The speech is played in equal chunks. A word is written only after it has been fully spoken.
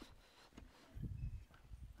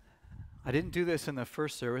I didn't do this in the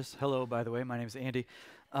first service. Hello, by the way, my name is Andy,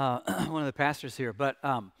 one of the pastors here. But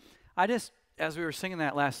as we were singing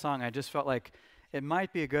that last song, I just felt like it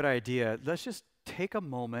might be a good idea. Let's just take a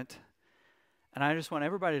moment, and I just want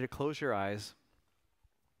everybody to close your eyes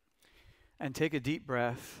and take a deep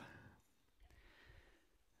breath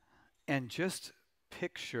and just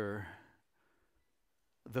picture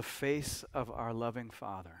the face of our loving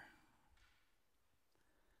Father,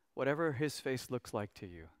 whatever his face looks like to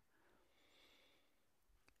you.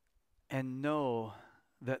 And know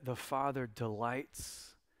that the Father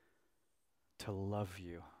delights to love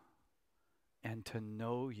you and to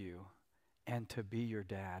know you and to be your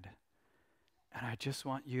dad. And I just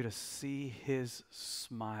want you to see his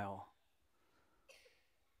smile.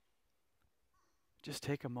 Just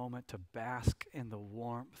take a moment to bask in the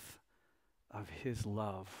warmth of his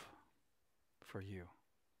love for you.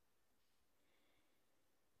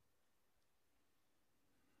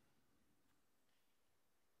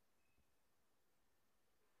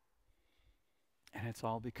 And it's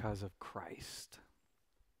all because of Christ.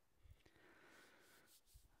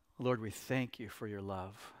 Lord, we thank you for your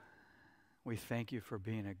love. We thank you for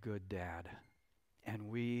being a good dad. And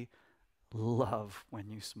we love when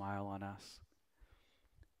you smile on us.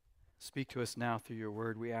 Speak to us now through your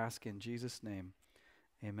word, we ask in Jesus' name.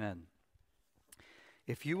 Amen.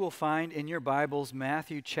 If you will find in your Bibles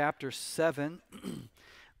Matthew chapter 7,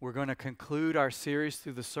 we're going to conclude our series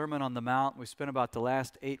through the Sermon on the Mount. We spent about the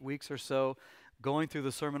last 8 weeks or so going through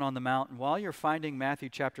the Sermon on the Mount. And while you're finding Matthew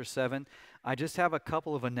chapter 7, I just have a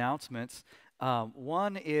couple of announcements.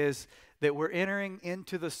 One is that we're entering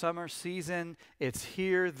into the summer season. It's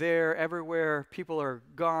here, there, everywhere. People are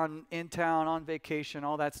gone, in town, on vacation,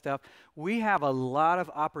 all that stuff. We have a lot of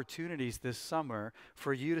opportunities this summer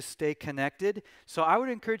for you to stay connected. So I would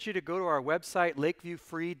encourage you to go to our website,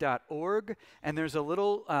 lakeviewfree.org, and there's a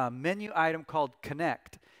little menu item called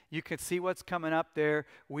Connect. You can see what's coming up there.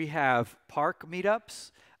 We have park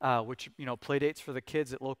meetups, which, play dates for the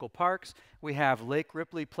kids at local parks. We have Lake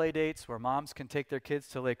Ripley play dates where moms can take their kids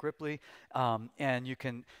to Lake Ripley, and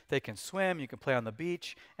they can swim, you can play on the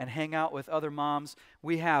beach and hang out with other moms.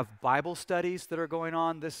 We have Bible studies that are going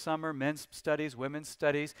on this summer, men's studies, women's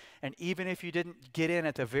studies, and even if you didn't get in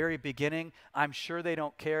at the very beginning, I'm sure they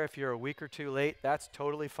don't care if you're a week or two late. That's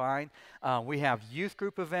totally fine. We have youth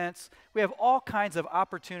group events. We have all kinds of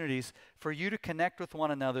opportunities for you to connect with one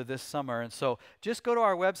another this summer. And so just go to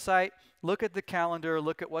our website, look at the calendar,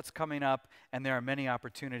 look at what's coming up, and there are many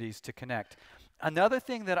opportunities to connect. Another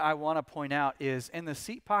thing that I want to point out is in the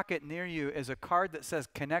seat pocket near you is a card that says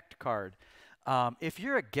Connect Card. If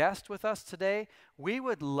you're a guest with us today, we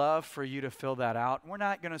would love for you to fill that out. We're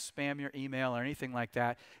not going to spam your email or anything like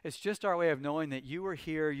that. It's just our way of knowing that you were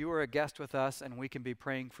here, you were a guest with us, and we can be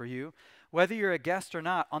praying for you. Whether you're a guest or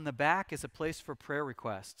not, on the back is a place for prayer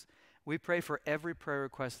requests. We pray for every prayer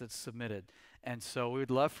request that's submitted. And so we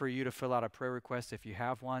would love for you to fill out a prayer request if you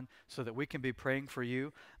have one so that we can be praying for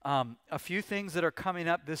you. A few things that are coming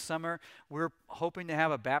up this summer, we're hoping to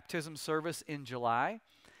have a baptism service in July.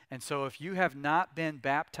 And so if you have not been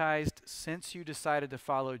baptized since you decided to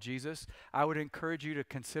follow Jesus, I would encourage you to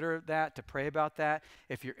consider that, to pray about that.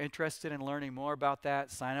 If you're interested in learning more about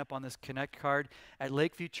that, sign up on this Connect card. At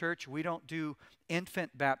Lakeview Church, we don't do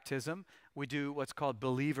infant baptism. We do what's called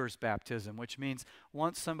believer's baptism, which means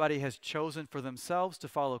once somebody has chosen for themselves to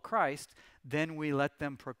follow Christ, then we let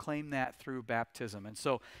them proclaim that through baptism. And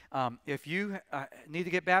so if you need to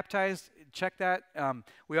get baptized, check that.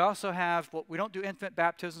 We also have, we don't do infant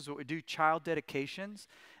baptisms, but we do child dedications.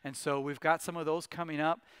 And so we've got some of those coming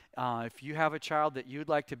up. If you have a child that you'd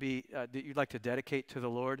like to dedicate to the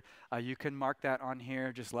Lord, you can mark that on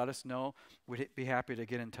here. Just let us know. We'd be happy to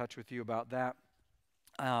get in touch with you about that.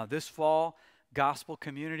 This fall, gospel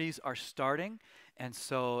communities are starting. And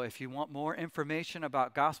so if you want more information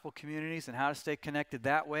about gospel communities and how to stay connected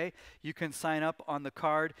that way, you can sign up on the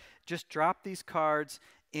card. Just drop these cards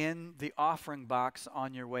in the offering box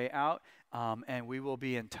on your way out, and we will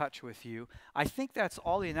be in touch with you. I think that's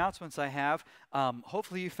all the announcements I have.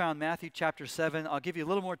 Hopefully you found Matthew chapter 7. I'll give you a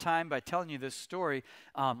little more time by telling you this story.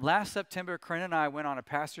 Last September, Corinne and I went on a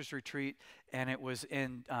pastor's retreat, and it was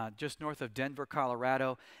in just north of Denver,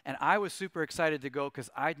 Colorado. And I was super excited to go because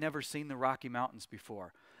I'd never seen the Rocky Mountains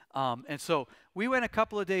before. And so we went a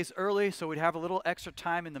couple of days early so we'd have a little extra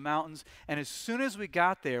time in the mountains. And as soon as we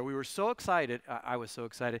got there, we were so excited, I was so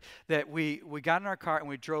excited, that we got in our car and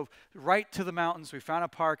we drove right to the mountains. We found a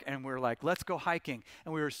park and we were like, let's go hiking.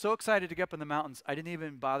 And we were so excited to get up in the mountains, I didn't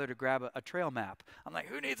even bother to grab a trail map. I'm like,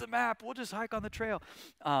 who needs a map? We'll just hike on the trail.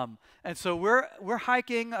 And so we're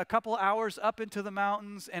hiking a couple hours up into the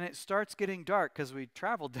mountains, and it starts getting dark because we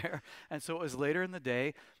traveled there. And so it was later in the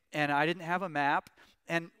day, and I didn't have a map.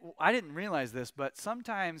 And I didn't realize this, but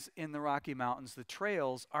sometimes in the Rocky Mountains, the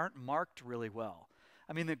trails aren't marked really well.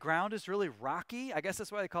 I mean, the ground is really rocky. I guess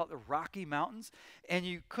that's why they call it the Rocky Mountains. And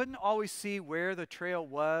you couldn't always see where the trail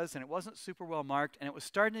was, and it wasn't super well marked, and it was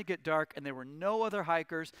starting to get dark, and there were no other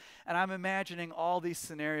hikers. And I'm imagining all these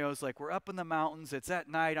scenarios, like we're up in the mountains, it's at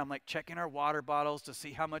night, I'm like checking our water bottles to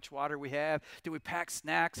see how much water we have. Do we pack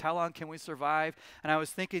snacks? How long can we survive? And I was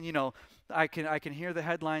thinking, you know, I can hear the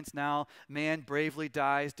headlines now. Man bravely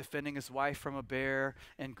dies defending his wife from a bear,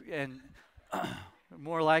 and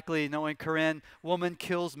more likely, knowing Corinne, woman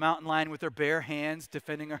kills mountain lion with her bare hands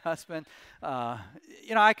defending her husband.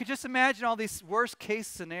 You know, I could just imagine all these worst case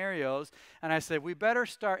scenarios, and I said, we better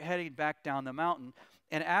start heading back down the mountain.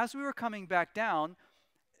 And as we were coming back down,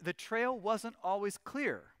 the trail wasn't always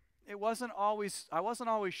clear. I wasn't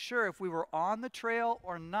always sure if we were on the trail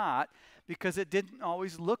or not, because it didn't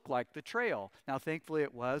always look like the trail. Now, thankfully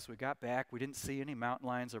it was. We got back. We didn't see any mountain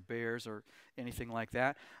lions or bears or anything like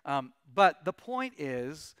that. But the point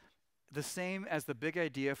is the same as the big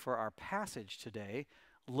idea for our passage today.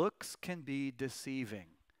 Looks can be deceiving.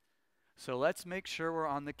 So let's make sure we're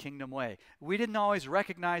on the kingdom way. We didn't always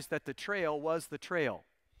recognize that the trail was the trail.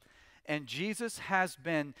 And Jesus has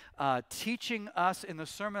been teaching us in the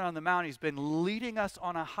Sermon on the Mount. He's been leading us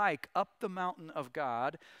on a hike up the mountain of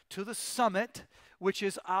God to the summit, which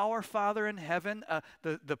is our Father in heaven.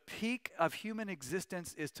 The peak of human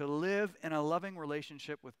existence is to live in a loving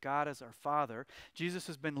relationship with God as our Father. Jesus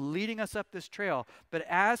has been leading us up this trail. But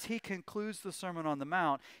as he concludes the Sermon on the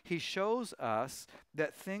Mount, he shows us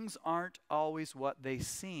that things aren't always what they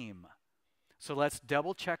seem. So let's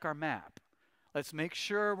double check our map. Let's make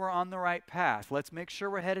sure we're on the right path. Let's make sure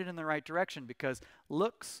we're headed in the right direction, because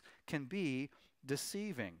looks can be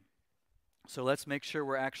deceiving. So let's make sure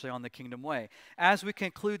we're actually on the kingdom way. As we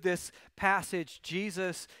conclude this passage,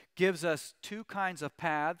 Jesus gives us two kinds of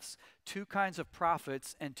paths, two kinds of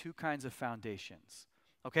prophets, and two kinds of foundations.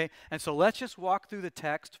 Okay? And so let's just walk through the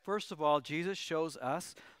text. First of all, Jesus shows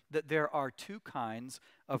us that there are two kinds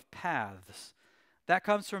of paths. That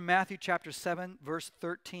comes from Matthew chapter 7, verse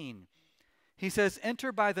 13. He says,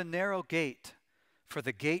 "Enter by the narrow gate, for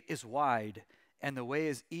the gate is wide, and the way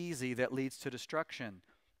is easy that leads to destruction.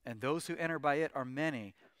 And those who enter by it are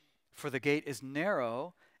many. For the gate is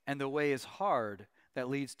narrow, and the way is hard that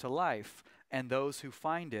leads to life, and those who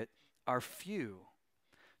find it are few."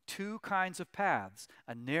 Two kinds of paths,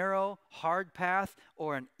 a narrow, hard path,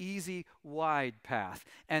 or an easy, wide path.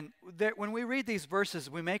 And when we read these verses,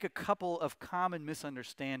 we make a couple of common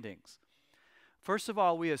misunderstandings. First of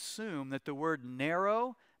all, we assume that the word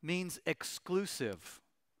narrow means exclusive,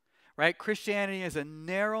 right? Christianity is a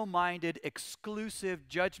narrow-minded, exclusive,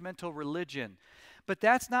 judgmental religion. But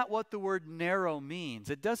that's not what the word narrow means.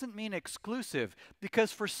 It doesn't mean exclusive,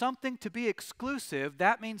 because for something to be exclusive,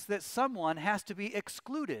 that means that someone has to be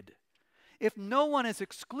excluded. If no one is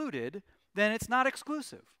excluded, then it's not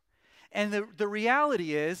exclusive. And the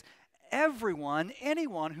reality is,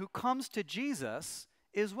 anyone who comes to Jesus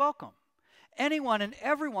is welcome. Anyone and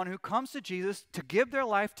everyone who comes to Jesus to give their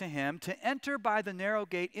life to him, to enter by the narrow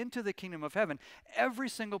gate into the kingdom of heaven, every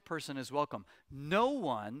single person is welcome. No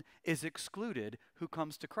one is excluded who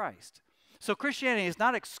comes to Christ. So Christianity is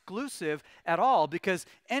not exclusive at all, because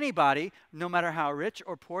anybody, no matter how rich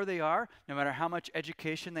or poor they are, no matter how much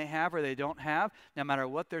education they have or they don't have, no matter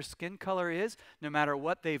what their skin color is, no matter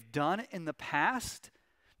what they've done in the past,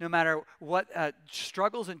 no matter what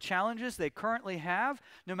struggles and challenges they currently have,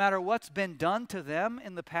 no matter what's been done to them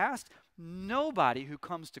in the past, nobody who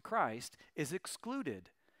comes to Christ is excluded.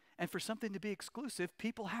 And for something to be exclusive,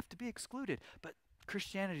 people have to be excluded. But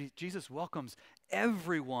Christianity, Jesus welcomes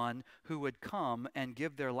everyone who would come and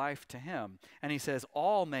give their life to him. And he says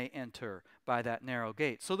all may enter by that narrow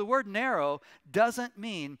gate. So the word narrow doesn't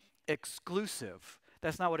mean exclusive.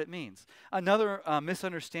 That's not what it means. Another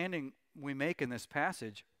misunderstanding we make in this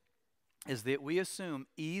passage is that we assume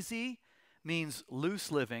easy means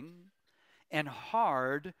loose living and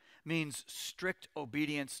hard means strict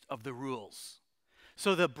obedience of the rules.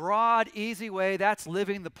 So the broad, easy way, that's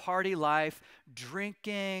living the party life,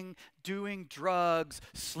 drinking, doing drugs,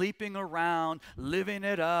 sleeping around, living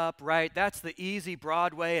it up, right? That's the easy,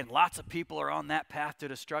 broad way, and lots of people are on that path to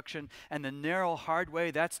destruction. And the narrow, hard way,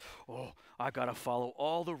 that's, I got to follow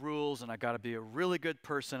all the rules, and I got to be a really good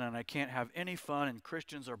person, and I can't have any fun, and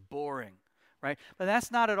Christians are boring, right? But that's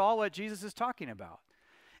not at all what Jesus is talking about.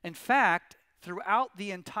 In fact, throughout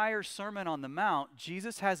the entire Sermon on the Mount,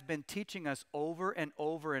 Jesus has been teaching us over and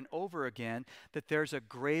over and over again that there's a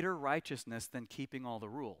greater righteousness than keeping all the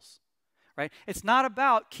rules, right? It's not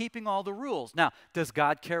about keeping all the rules. Now, does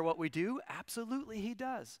God care what we do? Absolutely, he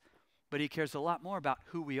does. But he cares a lot more about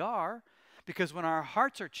who we are, because when our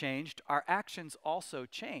hearts are changed, our actions also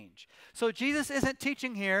change. So Jesus isn't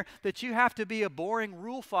teaching here that you have to be a boring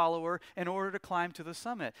rule follower in order to climb to the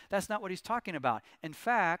summit. That's not what he's talking about. In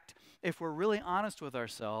fact, if we're really honest with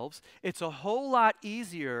ourselves, it's a whole lot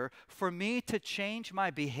easier for me to change my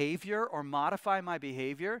behavior or modify my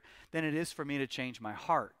behavior than it is for me to change my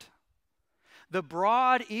heart. The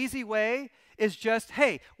broad, easy way is just,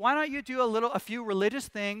 hey, why don't you do a few religious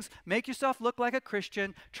things, make yourself look like a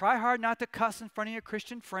Christian, try hard not to cuss in front of your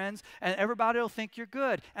Christian friends, and everybody will think you're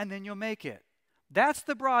good, and then you'll make it. That's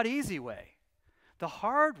the broad, easy way. The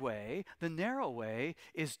hard way, the narrow way,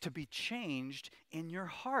 is to be changed in your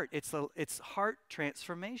heart. It's heart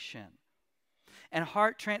transformation. And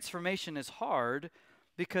heart transformation is hard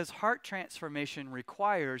because heart transformation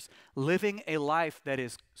requires living a life that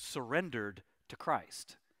is surrendered to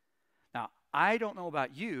Christ. Now, I don't know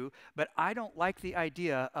about you, but I don't like the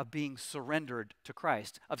idea of being surrendered to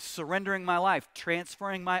Christ, of surrendering my life,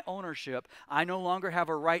 transferring my ownership. I no longer have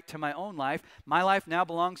a right to my own life. My life now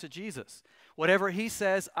belongs to Jesus. Whatever he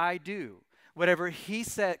says, I do. Whatever he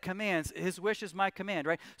commands, his wish is my command,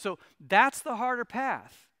 right? So that's the harder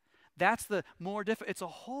path. That's the more difficult. It's a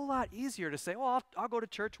whole lot easier to say, I'll go to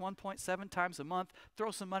church 1.7 times a month, throw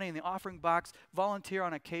some money in the offering box, volunteer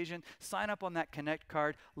on occasion, sign up on that Connect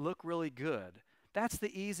card, look really good. That's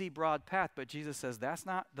the easy, broad path. But Jesus says that's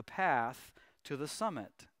not the path to the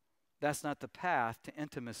summit. That's not the path to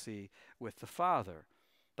intimacy with the Father.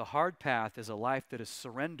 The hard path is a life that is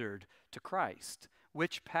surrendered to Christ.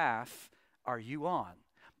 Which path are you on?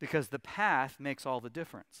 Because the path makes all the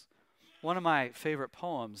difference. One of my favorite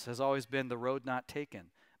poems has always been The Road Not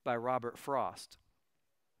Taken by Robert Frost.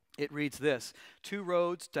 It reads this: 2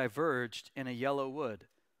 roads diverged in a yellow wood,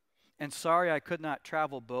 and sorry I could not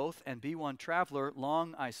travel both, and be one traveler,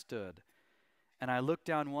 long I stood. And I looked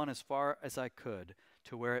down one as far as I could,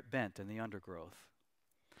 to where it bent in the undergrowth.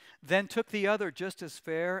 Then took the other just as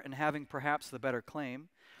fair, and having perhaps the better claim,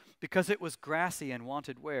 because it was grassy and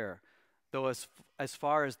wanted wear, though as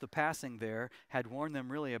far as the passing there had worn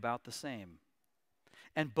them really about the same.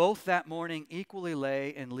 And both that morning equally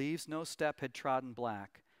lay, in leaves no step had trodden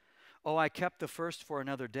black. Oh, I kept the first for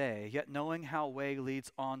another day, yet knowing how way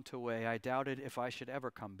leads on to way, I doubted if I should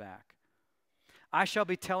ever come back. I shall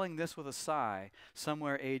be telling this with a sigh,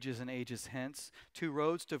 somewhere ages and ages hence, 2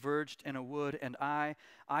 roads diverged in a wood, and I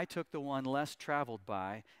took the one less traveled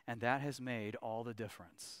by, and that has made all the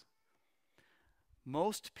difference.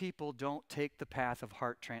 Most people don't take the path of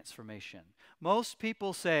heart transformation. Most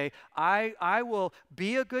people say, I will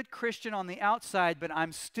be a good Christian on the outside, but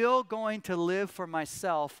I'm still going to live for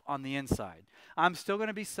myself on the inside. I'm still going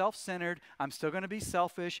to be self-centered. I'm still going to be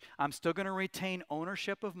selfish. I'm still going to retain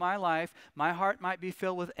ownership of my life. My heart might be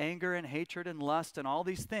filled with anger and hatred and lust and all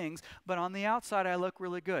these things, but on the outside I look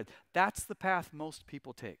really good. That's the path most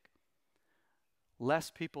people take.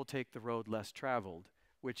 Less people take the road less traveled,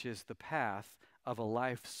 which is the path of a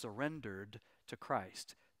life surrendered to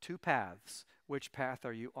Christ. 2 paths. Which path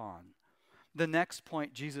are you on? The next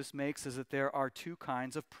point Jesus makes is that there are 2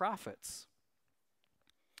 kinds of prophets.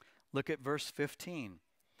 Look at verse 15.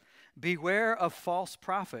 Beware of false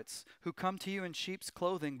prophets who come to you in sheep's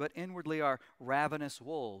clothing, but inwardly are ravenous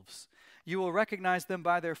wolves. You will recognize them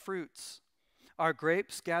by their fruits. Are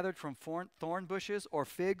grapes gathered from thorn bushes, or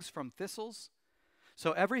figs from thistles?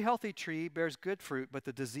 So every healthy tree bears good fruit, but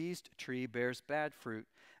the diseased tree bears bad fruit.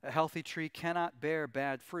 A healthy tree cannot bear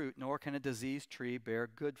bad fruit, nor can a diseased tree bear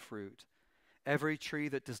good fruit. Every tree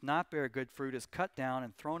that does not bear good fruit is cut down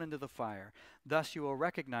and thrown into the fire. Thus you will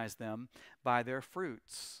recognize them by their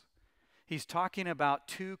fruits. He's talking about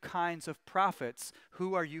 2 kinds of prophets.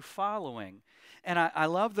 Who are you following? And I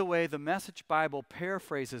love the way the Message Bible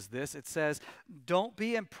paraphrases this. It says, don't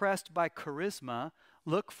be impressed by charisma,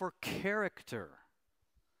 look for character.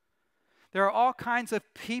 There are all kinds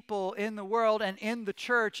of people in the world and in the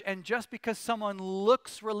church, and just because someone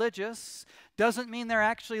looks religious doesn't mean they're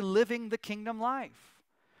actually living the kingdom life.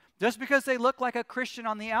 Just because they look like a Christian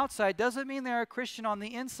on the outside doesn't mean they're a Christian on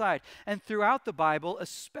the inside. And throughout the Bible,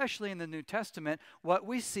 especially in the New Testament, what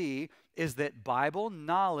we see is that Bible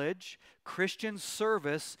knowledge, Christian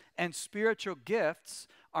service, and spiritual gifts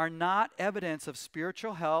are not evidence of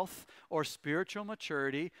spiritual health or spiritual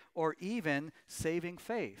maturity or even saving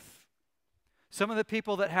faith. Some of the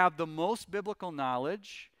people that have the most biblical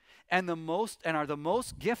knowledge and are the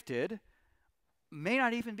most gifted may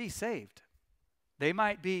not even be saved. They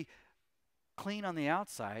might be clean on the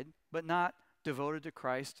outside, but not devoted to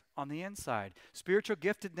Christ on the inside. Spiritual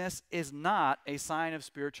giftedness is not a sign of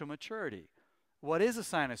spiritual maturity. What is a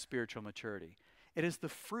sign of spiritual maturity? It is the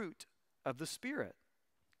fruit of the Spirit.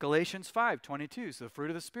 Galatians 5:22, so the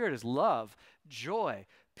fruit of the Spirit is love, joy,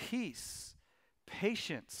 peace,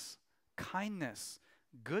 patience, kindness,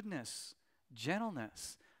 goodness,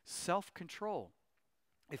 gentleness, self-control.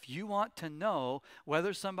 If you want to know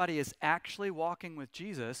whether somebody is actually walking with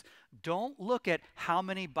Jesus, don't look at how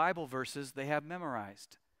many Bible verses they have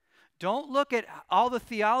memorized. Don't look at all the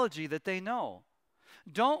theology that they know.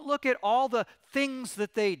 Don't look at all the things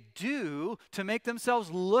that they do to make themselves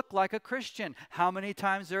look like a Christian. How many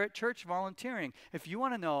times they're at church volunteering. If you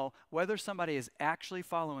want to know whether somebody is actually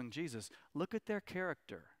following Jesus, look at their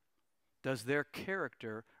character. Does their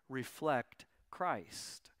character reflect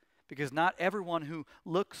Christ? Because not everyone who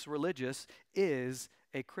looks religious is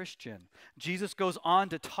a Christian. Jesus goes on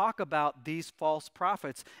to talk about these false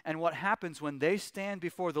prophets and what happens when they stand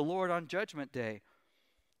before the Lord on Judgment Day.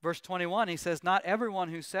 Verse 21, he says, "Not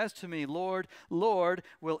everyone who says to me, 'Lord, Lord,'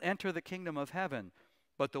 will enter the kingdom of heaven,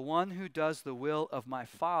 but the one who does the will of my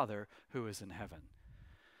Father who is in heaven."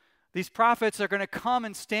 These prophets are going to come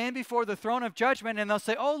and stand before the throne of judgment, and they'll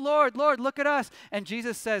say, "Oh, Lord, Lord, look at us." And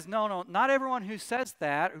Jesus says, no, not everyone who says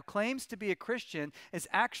that, who claims to be a Christian, is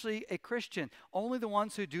actually a Christian. Only the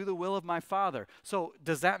ones who do the will of my Father. So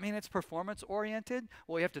does that mean it's performance-oriented?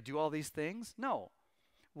 Well, you have to do all these things? No.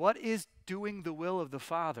 What is doing the will of the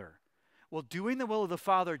Father? Well, doing the will of the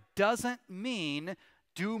Father doesn't mean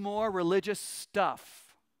do more religious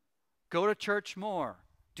stuff. Go to church more.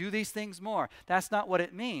 Do these things more. That's not what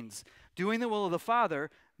it means. Doing the will of the Father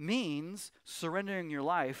means surrendering your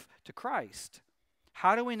life to Christ.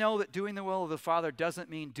 How do we know that doing the will of the Father doesn't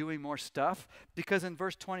mean doing more stuff? Because in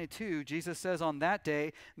verse 22, Jesus says, "On that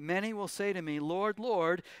day, many will say to me, 'Lord,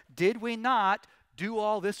 Lord, did we not do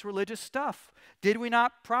all this religious stuff? Did we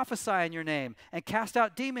not prophesy in your name and cast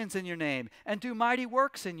out demons in your name and do mighty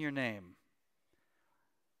works in your name?'"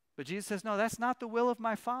 But Jesus says, no, that's not the will of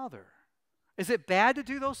my Father. Is it bad to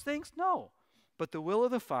do those things? No. But the will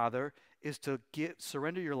of the Father is to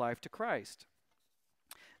surrender your life to Christ.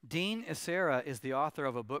 Dean Isera is the author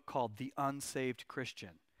of a book called The Unsaved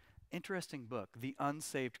Christian. Interesting book, The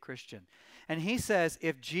Unsaved Christian. And he says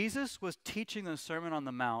if Jesus was teaching the Sermon on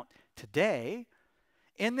the Mount today,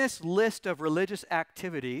 in this list of religious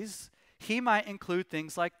activities, he might include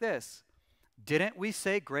things like this. Didn't we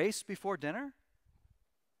say grace before dinner?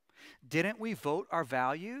 Didn't we vote our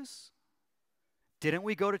values? Didn't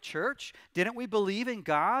we go to church? Didn't we believe in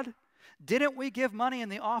God? Didn't we give money in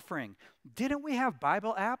the offering? Didn't we have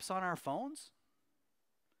Bible apps on our phones?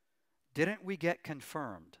 Didn't we get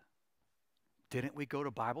confirmed? Didn't we go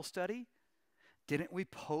to Bible study? Didn't we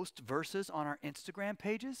post verses on our Instagram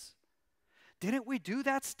pages? Didn't we do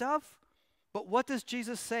that stuff? But what does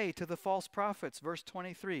Jesus say to the false prophets? Verse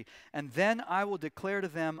 23, "And then I will declare to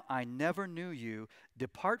them, I never knew you.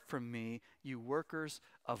 Depart from me, you workers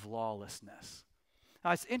of lawlessness." Now,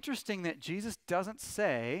 it's interesting that Jesus doesn't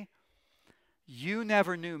say, "You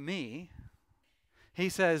never knew me." He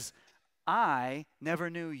says, "I never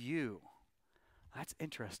knew you." That's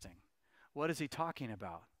interesting. What is he talking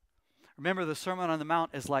about? Remember, the Sermon on the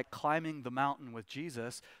Mount is like climbing the mountain with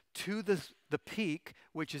Jesus to the peak,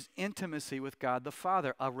 which is intimacy with God the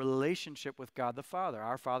Father, a relationship with God the Father,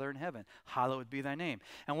 our Father in heaven. Hallowed be thy name.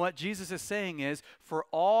 And what Jesus is saying is, for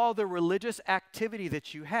all the religious activity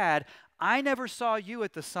that you had, I never saw you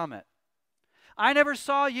at the summit. I never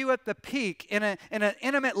saw you at the peak in an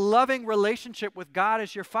intimate, loving relationship with God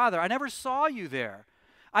as your Father. I never saw you there.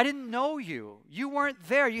 I didn't know you. You weren't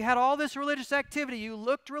there. You had all this religious activity. You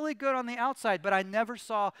looked really good on the outside, but I never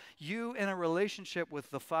saw you in a relationship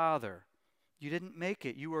with the Father. You didn't make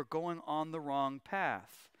it. You were going on the wrong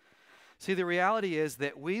path. See, the reality is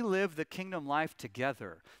that we live the kingdom life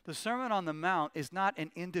together. The Sermon on the Mount is not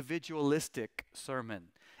an individualistic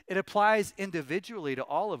sermon. It applies individually to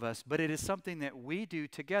all of us, but it is something that we do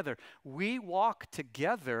together. We walk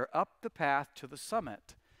together up the path to the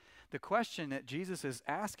summit. The question that Jesus is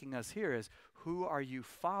asking us here is, who are you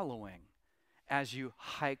following as you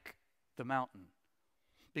hike the mountain?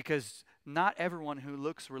 because not everyone who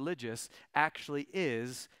looks religious actually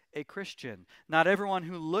is a Christian. Not everyone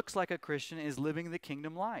who looks like a Christian is living the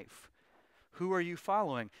kingdom life. Who are you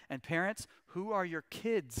following? And parents, who are your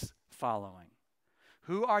kids following?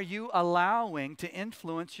 Who are you allowing to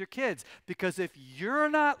influence your kids? Because if you're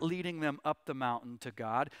not leading them up the mountain to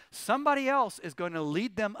God, somebody else is going to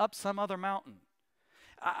lead them up some other mountain.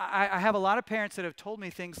 I have a lot of parents that have told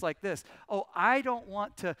me things like this. Oh, I don't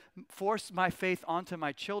want to force my faith onto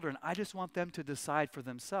my children. I just want them to decide for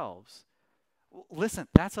themselves. Listen,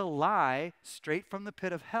 that's a lie straight from the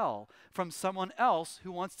pit of hell from someone else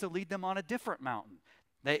who wants to lead them on a different mountain.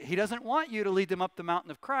 He doesn't want you to lead them up the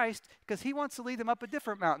mountain of Christ because he wants to lead them up a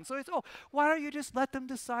different mountain. So it's, oh, why don't you just let them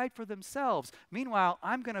decide for themselves? Meanwhile,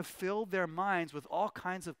 I'm going to fill their minds with all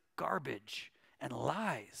kinds of garbage and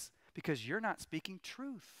lies because you're not speaking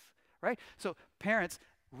truth, right? So parents,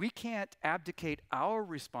 we can't abdicate our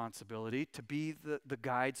responsibility to be the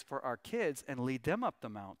guides for our kids and lead them up the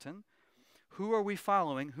mountain. Who are we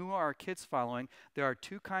following? Who are our kids following? There are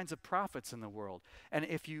two kinds of prophets in the world. And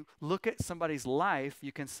if you look at somebody's life,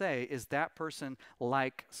 you can say, is that person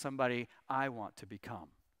like somebody I want to become?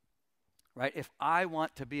 Right? If I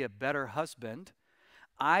want to be a better husband,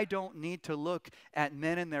 I don't need to look at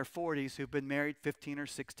men in their 40s who've been married 15 or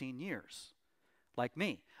 16 years, like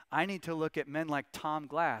me. I need to look at men like Tom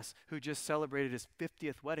Glass, who just celebrated his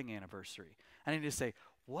 50th wedding anniversary. I need to say,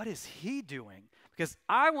 what is he doing? Because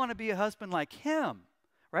I want to be a husband like him,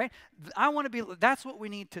 right? That's what we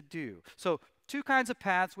need to do. So two kinds of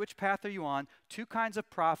paths. Which path are you on? Two kinds of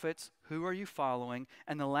prophets. Who are you following?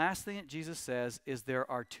 And the last thing that Jesus says is there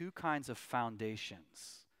are two kinds of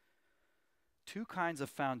foundations. Two kinds of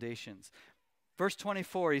foundations. Verse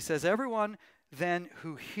 24, he says, everyone then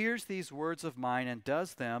who hears these words of mine and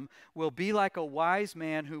does them will be like a wise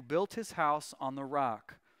man who built his house on the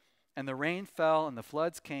rock. And the rain fell, and the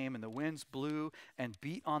floods came, and the winds blew and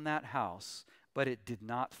beat on that house, but it did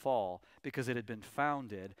not fall, because it had been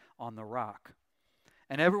founded on the rock.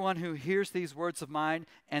 And everyone who hears these words of mine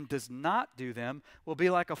and does not do them will be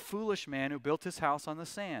like a foolish man who built his house on the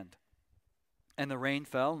sand. And the rain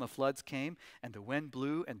fell, and the floods came, and the wind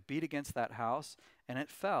blew and beat against that house, and it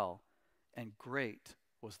fell, and great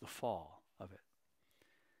was the fall of it.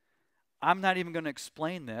 I'm not even going to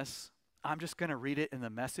explain this. I'm just going to read it in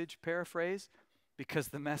the Message paraphrase because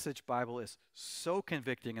the Message Bible is so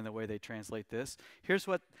convicting in the way they translate this. Here's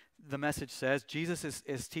what the Message says. Jesus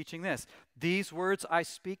is teaching this. These words I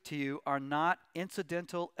speak to you are not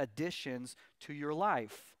incidental additions to your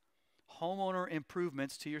life, homeowner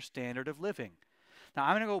improvements to your standard of living. Now,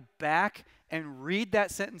 I'm going to go back and read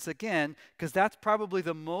that sentence again because that's probably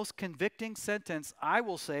the most convicting sentence I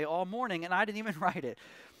will say all morning, and I didn't even write it.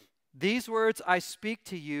 These words I speak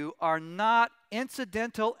to you are not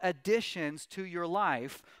incidental additions to your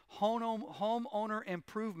life, homeowner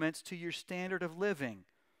improvements to your standard of living.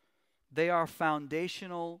 They are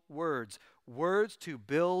foundational words, words to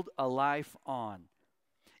build a life on.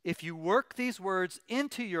 If you work these words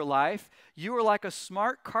into your life, you are like a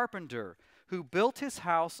smart carpenter who built his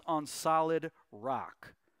house on solid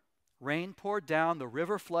rock. Rain poured down, the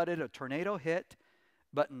river flooded, a tornado hit,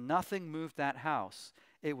 but nothing moved that house.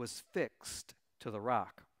 It was fixed to the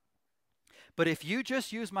rock. But if you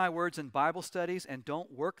just use my words in Bible studies and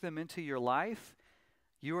don't work them into your life,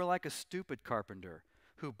 you are like a stupid carpenter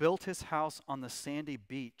who built his house on the sandy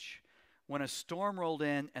beach. When a storm rolled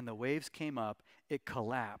in and the waves came up, it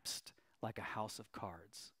collapsed like a house of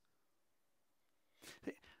cards.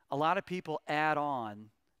 A lot of people add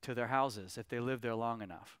on to their houses if they live there long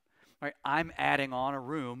enough. Right? I'm adding on a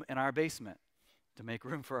room in our basement to make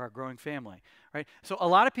room for our growing family, right? So a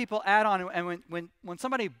lot of people add on, and when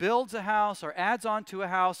somebody builds a house or adds on to a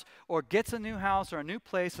house or gets a new house or a new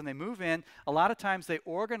place and they move in, a lot of times they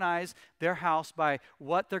organize their house by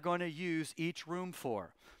what they're going to use each room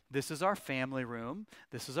for. This is our family room,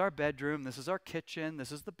 this is our bedroom, this is our kitchen,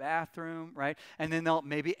 this is the bathroom, right? And then they'll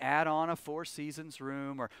maybe add on a Four Seasons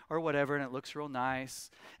room or whatever, and it looks real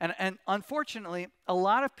nice. And unfortunately, a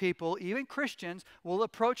lot of people, even Christians, will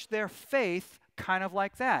approach their faith kind of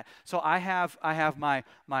like that. So I have my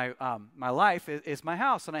life is my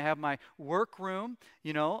house, and I have my work room,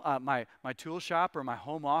 my tool shop or my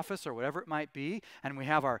home office or whatever it might be, and we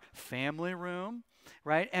have our family room,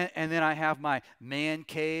 right? And then I have my man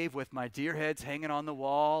cave with my deer heads hanging on the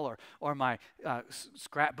wall, or my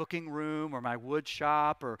scrapbooking room, or my wood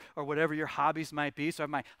shop, or whatever your hobbies might be. So I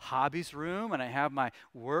have my hobbies room, and I have my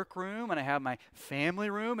work room, and I have my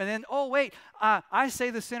family room. And then, I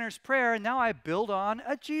say the sinner's prayer, and now I build on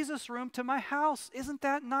a Jesus room to my house. Isn't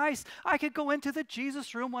that nice? I could go into the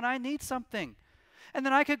Jesus room when I need something. And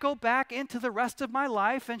then I could go back into the rest of my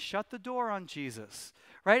life and shut the door on Jesus,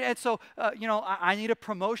 right? And so, I need a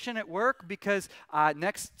promotion at work because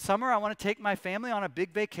next summer I want to take my family on a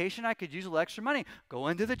big vacation. I could use a little extra money. Go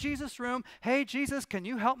into the Jesus room. Hey, Jesus, can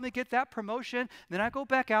you help me get that promotion? Then I go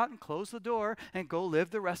back out and close the door and go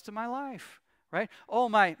live the rest of my life. Right? Oh,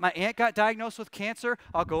 my aunt got diagnosed with cancer.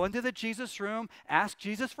 I'll go into the Jesus room, ask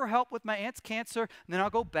Jesus for help with my aunt's cancer, and then I'll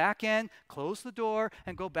go back in, close the door,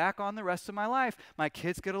 and go back on the rest of my life. My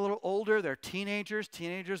kids get a little older. They're teenagers.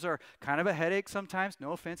 Teenagers are kind of a headache sometimes.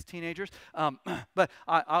 No offense, teenagers. But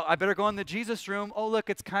I better go in the Jesus room. Oh, look,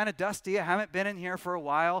 it's kind of dusty. I haven't been in here for a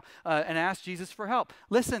while, and ask Jesus for help.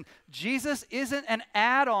 Listen, Jesus isn't an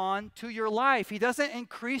add-on to your life. He doesn't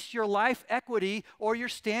increase your life equity or your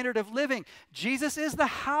standard of living. Jesus is the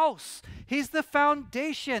house. He's the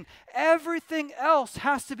foundation. Everything else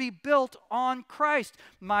has to be built on Christ.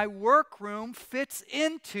 My workroom fits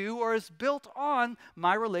into or is built on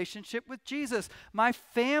my relationship with Jesus. My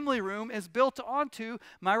family room is built onto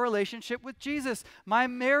my relationship with Jesus. My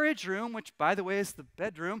marriage room, which by the way is the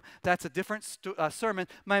bedroom, that's a different sermon.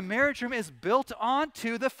 My marriage room is built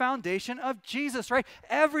onto the foundation of Jesus, right?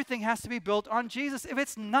 Everything has to be built on Jesus. If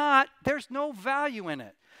it's not, there's no value in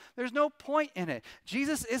it. There's no point in it.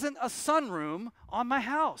 Jesus isn't a sunroom on my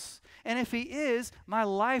house. And if he is, my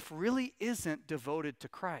life really isn't devoted to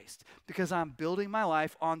Christ because I'm building my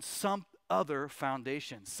life on some other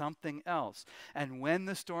foundation, something else. And when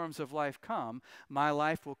the storms of life come, my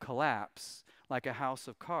life will collapse like a house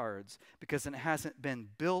of cards because it hasn't been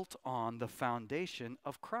built on the foundation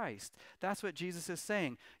of Christ. That's what Jesus is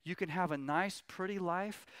saying. You can have a nice, pretty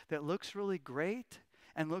life that looks really great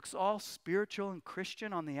and looks all spiritual and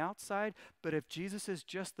Christian on the outside, but if Jesus is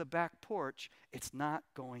just the back porch, it's not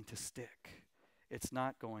going to stick. It's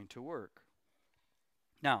not going to work.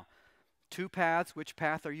 Now, 2 paths, which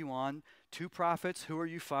path are you on? 2 prophets, who are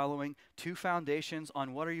you following? 2 foundations,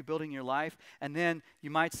 on what are you building your life? And then you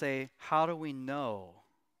might say, how do we know?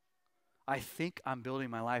 I think I'm building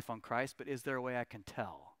my life on Christ, but is there a way I can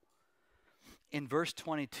tell? In verse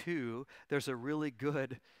 22, there's a really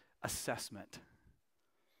good assessment.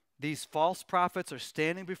 These false prophets are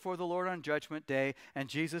standing before the Lord on Judgment Day, and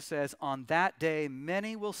Jesus says, on that day,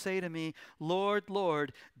 many will say to me, Lord,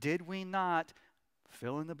 Lord, did we not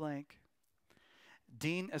fill in the blank?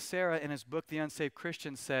 Dean Acera, in his book, The Unsaved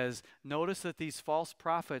Christian, says, notice that these false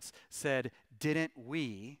prophets said, didn't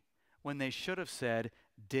we, when they should have said,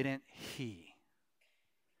 didn't he?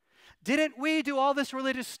 Didn't we do all this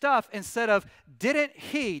religious stuff instead of, didn't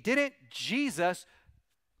Jesus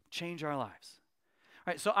change our lives?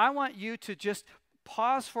 All right, so I want you to just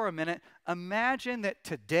pause for a minute. Imagine that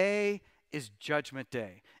today is Judgment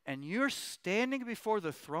Day, and you're standing before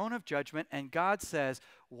the throne of judgment, and God says,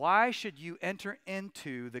 why should you enter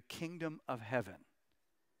into the kingdom of heaven?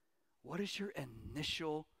 What is your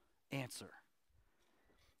initial answer?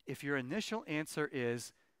 If your initial answer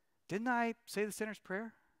is, didn't I say the sinner's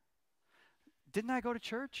prayer? Didn't I go to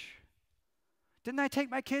church? Didn't I take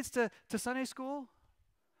my kids to Sunday school?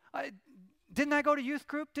 Didn't I go to youth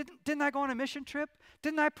group? Didn't I go on a mission trip?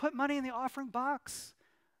 Didn't I put money in the offering box?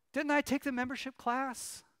 Didn't I take the membership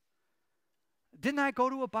class? Didn't I go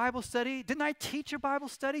to a Bible study? Didn't I teach a Bible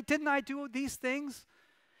study? Didn't I do these things?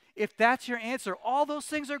 If that's your answer, all those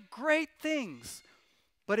things are great things.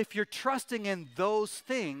 But if you're trusting in those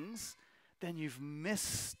things, then you've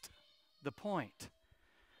missed the point.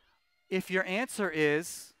 If your answer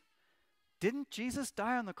is, didn't Jesus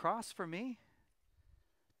die on the cross for me?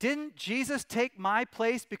 Didn't Jesus take my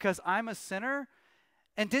place because I'm a sinner?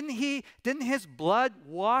 And didn't his blood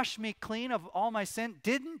wash me clean of all my sin?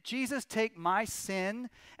 Didn't Jesus take my sin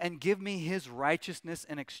and give me his righteousness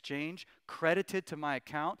in exchange, credited to my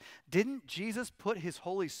account? Didn't Jesus put his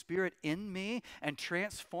Holy Spirit in me and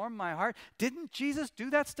transform my heart? Didn't Jesus do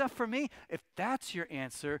that stuff for me? If that's your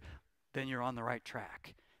answer, then you're on the right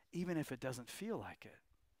track, even if it doesn't feel like it.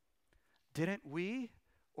 Didn't we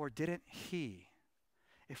or didn't he?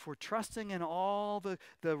 If we're trusting in all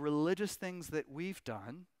the religious things that we've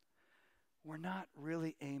done, we're not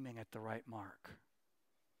really aiming at the right mark.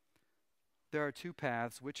 There are 2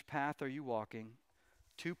 paths. Which path are you walking?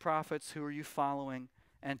 2 prophets, who are you following?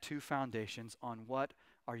 And 2 foundations. On what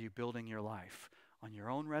are you building your life? On your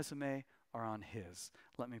own resume or on his?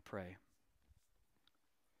 Let me pray.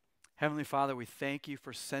 Heavenly Father, we thank you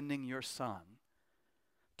for sending your Son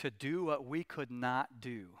to do what we could not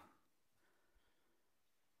do.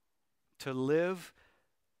 To live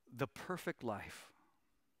the perfect life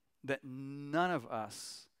that none of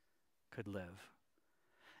us could live,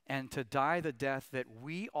 and to die the death that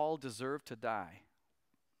we all deserve to die,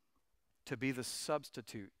 to be the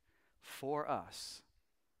substitute for us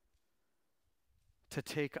to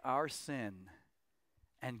take our sin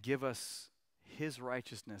and give us his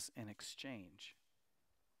righteousness in exchange,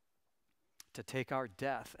 to take our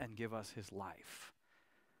death and give us his life,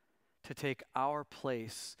 to take our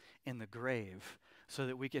place in the grave so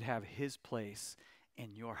that we could have his place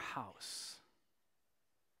in your house.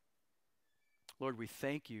 Lord, we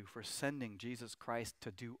thank you for sending Jesus Christ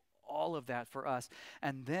to do all of that for us,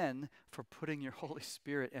 and then for putting your Holy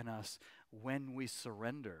Spirit in us when we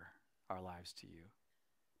surrender our lives to you.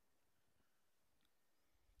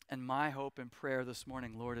 And my hope and prayer this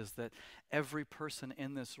morning, Lord, is that every person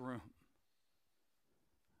in this room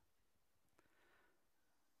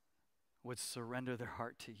would surrender their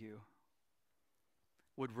heart to you,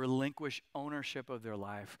 would relinquish ownership of their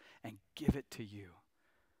life and give it to you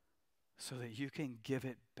so that you can give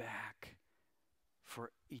it back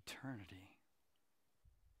for eternity.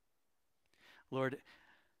 Lord,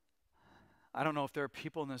 I don't know if there are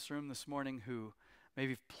people in this room this morning who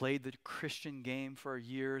maybe have played the Christian game for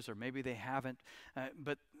years, or maybe they haven't,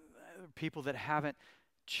 but people that haven't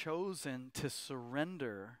chosen to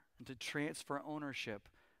surrender and to transfer ownership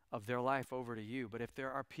of their life over to you. But if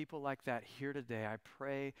there are people like that here today, I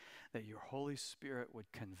pray that your Holy Spirit would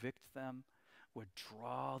convict them, would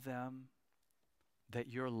draw them, that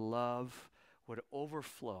your love would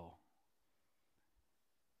overflow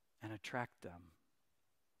and attract them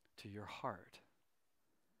to your heart.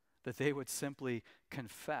 That they would simply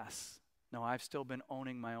confess, no, I've still been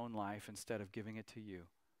owning my own life instead of giving it to you.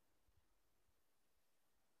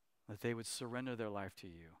 That they would surrender their life to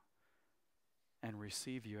you and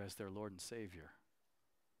receive you as their Lord and Savior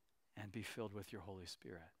and be filled with your Holy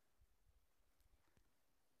Spirit.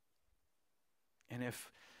 And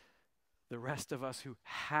if the rest of us who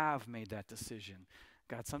have made that decision,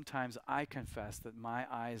 God, sometimes I confess that my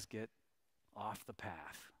eyes get off the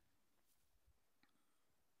path.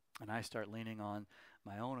 And I start leaning on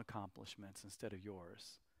my own accomplishments instead of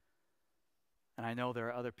yours. And I know there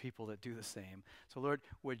are other people that do the same. So Lord,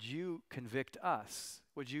 would you convict us?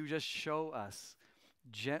 Would you just show us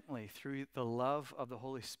gently through the love of the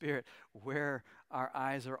Holy Spirit where our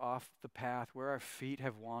eyes are off the path, where our feet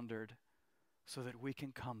have wandered, so that we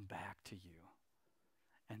can come back to you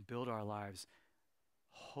and build our lives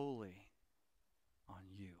wholly on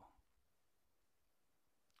you.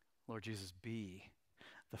 Lord Jesus, be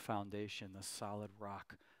the foundation, the solid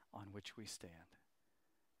rock on which we stand.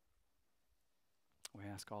 We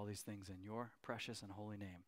ask all these things in your precious and holy name.